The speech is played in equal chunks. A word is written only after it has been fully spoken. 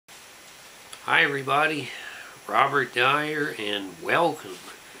Hi everybody, Robert Dyer, and welcome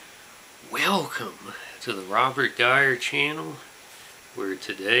to the Robert Dyer channel, where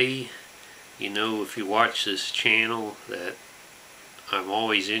today, if you watch this channel, that I'm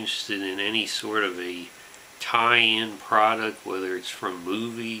always interested in any sort of a tie-in product, whether it's from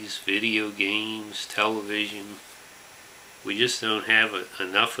movies, video games, television. We just don't have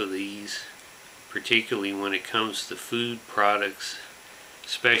enough of these, particularly when it comes to food products,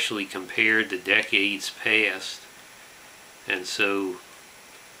 especially compared to decades past. And so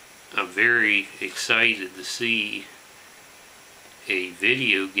I'm very excited to see a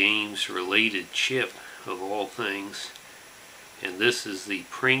video games related chip of all things. And this is the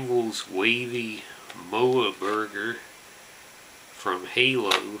Pringles Wavy Moa Burger from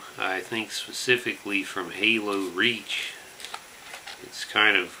Halo. I think specifically from Halo Reach. It's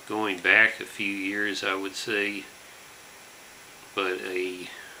kind of going back a few years, I would say. But I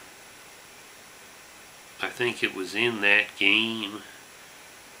think it was in that game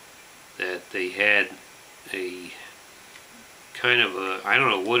that they had a kind of I don't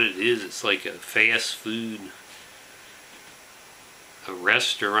know what it is, it's like a fast food, a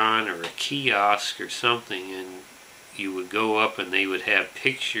restaurant or a kiosk or something, and you would go up and they would have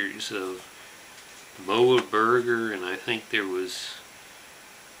pictures of Moa Burger, and I think there was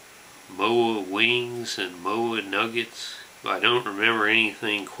Moa Wings and Moa Nuggets. I don't remember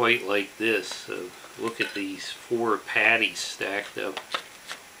anything quite like this. So look at these 4 patties stacked up.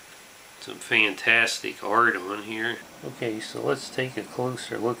 Some fantastic art on here. Okay, so let's take a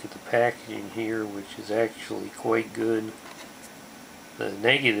closer look at the packaging here, which is actually quite good. The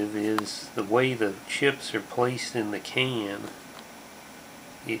negative is the way the chips are placed in the can.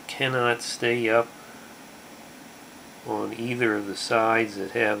 It cannot stay up on either of the sides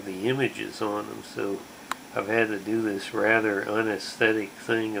that have the images on them, so I've had to do this rather unaesthetic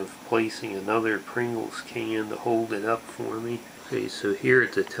thing of placing another Pringles can to hold it up for me. Okay, so here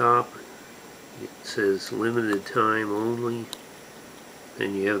at the top it says limited time only.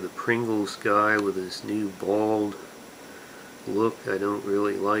 Then you have the Pringles guy with his new bald look I don't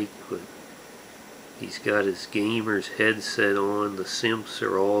really like, but he's got his gamer's headset on. The simps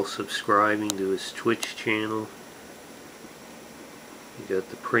are all subscribing to his Twitch channel. You got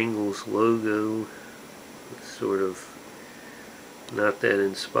the Pringles logo. It's sort of not that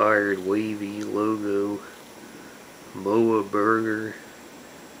inspired Wavy logo. Moa Burger.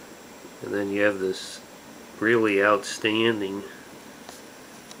 And then you have this really outstanding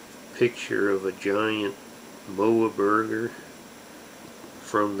picture of a giant Moa Burger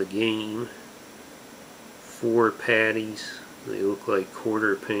from the game. 4 patties. They look like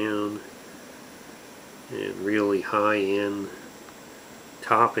quarter pound. And really high-end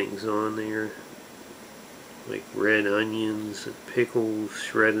toppings on there, like red onions and pickles,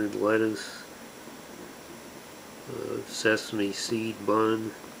 shredded lettuce, sesame seed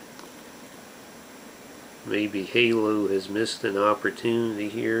bun. Maybe Halo has missed an opportunity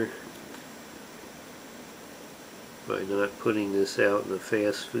here by not putting this out in a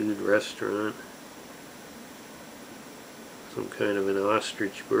fast food restaurant. Some kind of an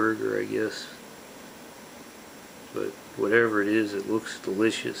ostrich burger, I guess. But whatever it is, it looks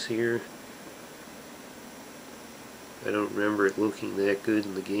delicious here. I don't remember it looking that good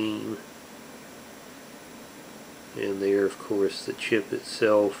in the game. And there, of course, the chip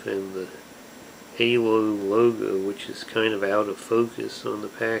itself and the Halo logo, which is kind of out of focus on the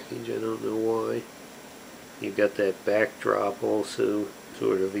package. I don't know why. You've got that backdrop also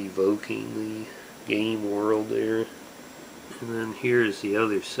sort of evoking the game world there. And then here's the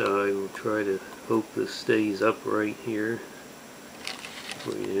other side. We'll try to hope this stays upright here.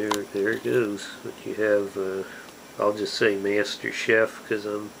 There it goes. But you have, I'll just say Master Chef, because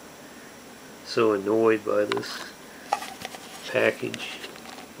I'm so annoyed by this package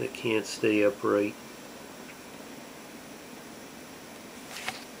that can't stay upright.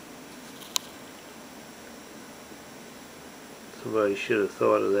 Somebody should have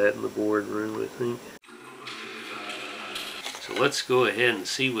thought of that in the boardroom, I think. So let's go ahead and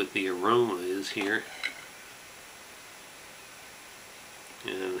see what the aroma is here.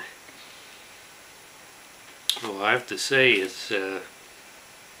 And well, I have to say, it's I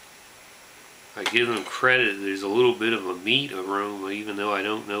give them credit. There's a little bit of a meat aroma, even though I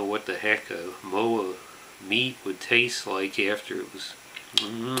don't know what the heck a Moa meat would taste like after it was.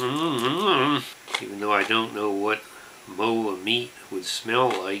 Even though I don't know what Moa meat would smell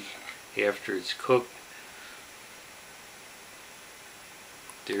like after it's cooked.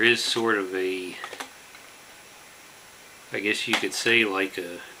 There is sort of a, I guess you could say, like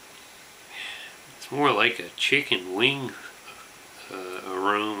a, it's more like a chicken wing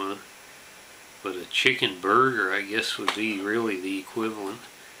aroma. chicken burger, I guess, would be really the equivalent.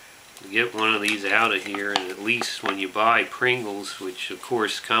 Get one of these out of here, and at least when you buy Pringles, which of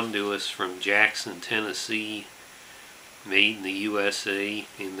course come to us from Jackson, Tennessee, made in the USA,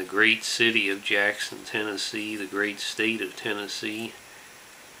 in the great city of Jackson, Tennessee, the great state of Tennessee,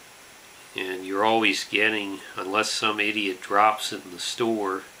 and you're always getting, unless some idiot drops it in the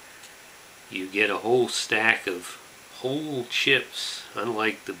store, you get a whole stack of whole chips,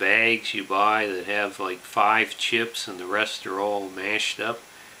 unlike the bags you buy that have like 5 chips and the rest are all mashed up,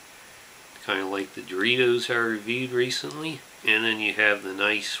 kind of like the Doritos I reviewed recently. And then you have the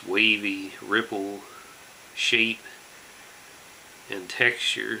nice wavy ripple shape and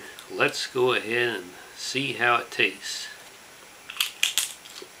texture. Let's go ahead and see how it tastes.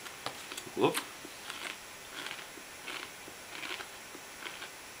 Whoop.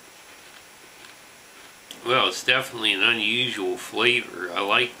 Well, it's definitely an unusual flavor. I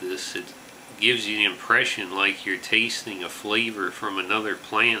like this. It gives you the impression like you're tasting a flavor from another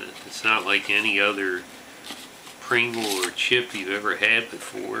planet. It's not like any other Pringle or chip you've ever had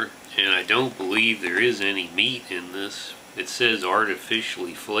before. And I don't believe there is any meat in this. It says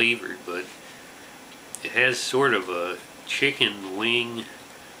artificially flavored, but it has sort of a chicken wing,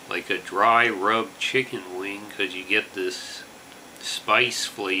 like a dry rubbed chicken wing, because you get this spice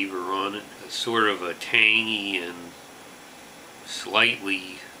flavor on it. It's sort of a tangy and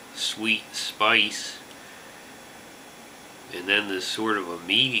slightly sweet spice, and then this sort of a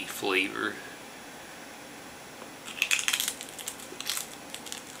meaty flavor.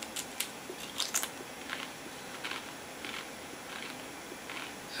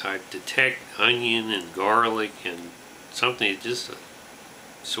 I detect onion and garlic and something just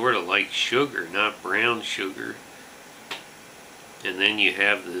sort of like sugar, not brown sugar. And then you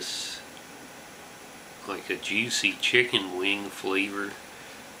have this like a juicy chicken wing flavor.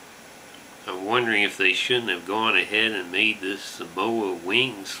 I'm wondering if they shouldn't have gone ahead and made this Samoa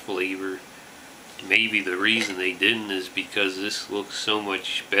wings flavor. Maybe the reason they didn't is because this looks so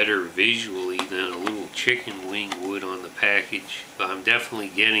much better visually than a little chicken wing would on the package. But I'm definitely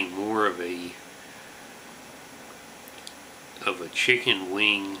getting more of a chicken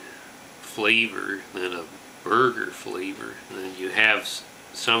wing flavor than a burger flavor. And then you have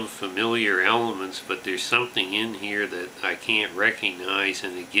some familiar elements, but there's something in here that I can't recognize,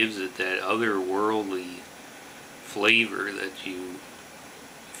 and it gives it that otherworldly flavor that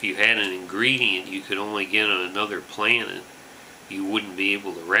if you had an ingredient you could only get on another planet, you wouldn't be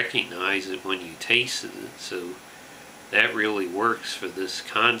able to recognize it when you tasted it. So that really works for this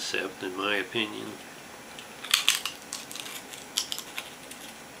concept, in my opinion.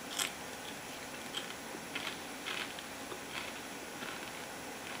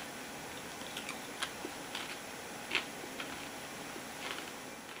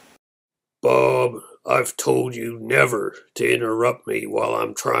 Bob, I've told you never to interrupt me while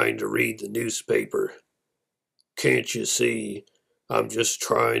I'm trying to read the newspaper. Can't you see? I'm just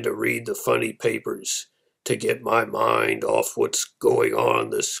trying to read the funny papers to get my mind off what's going on in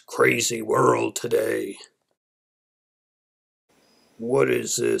this crazy world today. What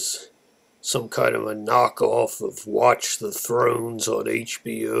is this? Some kind of a knockoff of Watch the Thrones on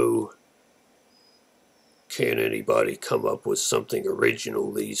HBO? Can't anybody come up with something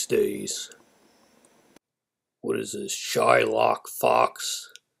original these days? What is this, Shylock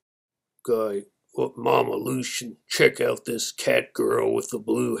Fox? Guy, what Mama Lucian, check out this cat girl with the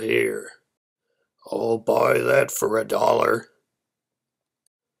blue hair. I'll buy that for $1.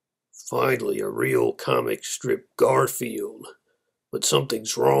 Finally, a real comic strip Garfield. But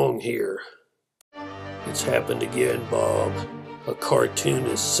something's wrong here. It's happened again, Bob. A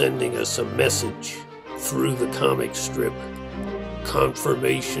cartoonist sending us a message through the comic strip.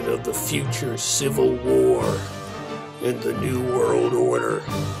 Confirmation of the future civil war, and the New World Order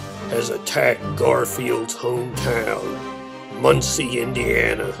has attacked Garfield's hometown, Muncie,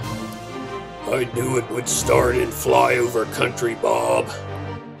 Indiana. I knew it would start in flyover country, Bob.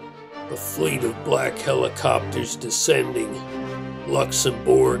 A fleet of black helicopters descending,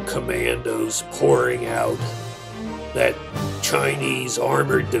 Luxembourg commandos pouring out. That Chinese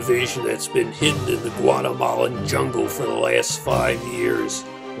armored division that's been hidden in the Guatemalan jungle for the last 5 years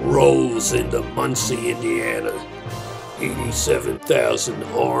rolls into Muncie, Indiana. 87,000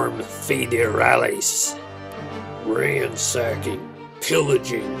 armed federales, ransacking,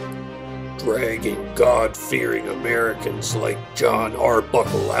 pillaging, dragging God-fearing Americans like John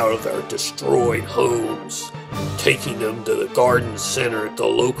Arbuckle out of their destroyed homes, taking them to the garden center at the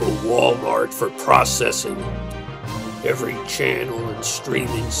local Walmart for processing. Every channel and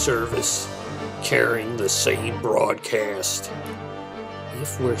streaming service carrying the same broadcast.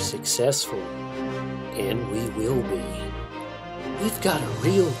 If we're successful, and we will be. We've got a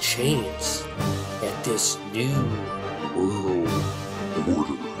real chance at this new world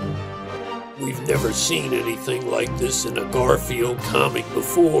order. We've never seen anything like this in a Garfield comic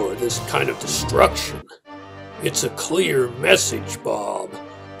before, this kind of destruction. It's a clear message, Bob,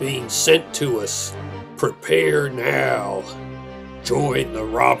 being sent to us. Prepare now. Join the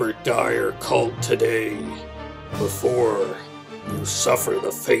Robert Dyer cult today, before you suffer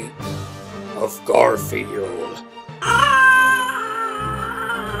the fate of Garfield. Now,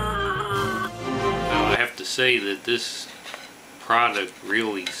 I have to say that this product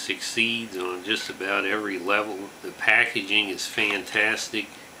really succeeds on just about every level. The packaging is fantastic,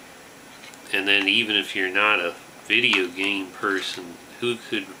 and then even if you're not a video game person, who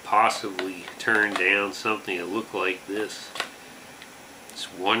could possibly turn down something that looked like this? This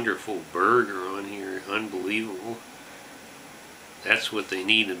wonderful burger on here, unbelievable. That's what they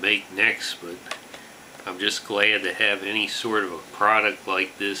need to make next, but I'm just glad to have any sort of a product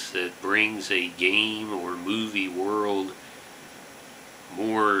like this that brings a game or movie world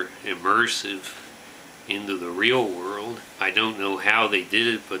more immersive into the real world. I don't know how they did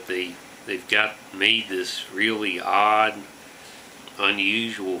it, but they've made this really odd,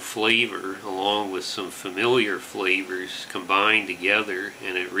 unusual flavor along with some familiar flavors combined together,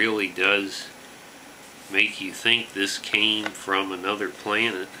 and it really does make you think this came from another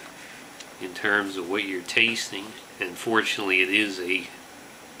planet in terms of what you're tasting. And fortunately it is a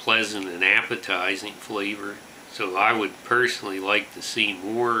pleasant and appetizing flavor, so I would personally like to see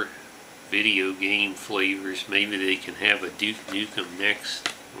more video game flavors. Maybe they can have a Duke Nukem next,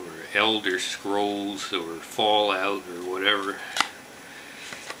 or Elder Scrolls, or Fallout, or whatever.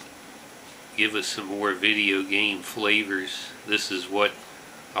 Give us some more video game flavors. This is what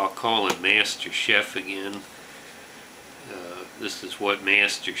I'll call it, Master Chef again. This is what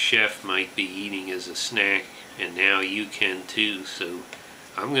Master Chef might be eating as a snack, and now you can too. So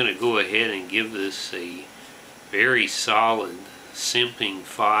I'm going to go ahead and give this a very solid, simping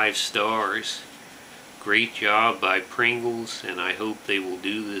 5 stars. Great job by Pringles, and I hope they will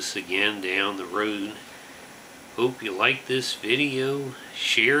do this again down the road. Hope you like this video.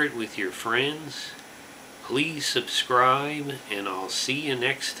 Share it with your friends. Please subscribe, and I'll see you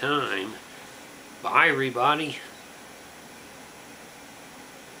next time. Bye, everybody.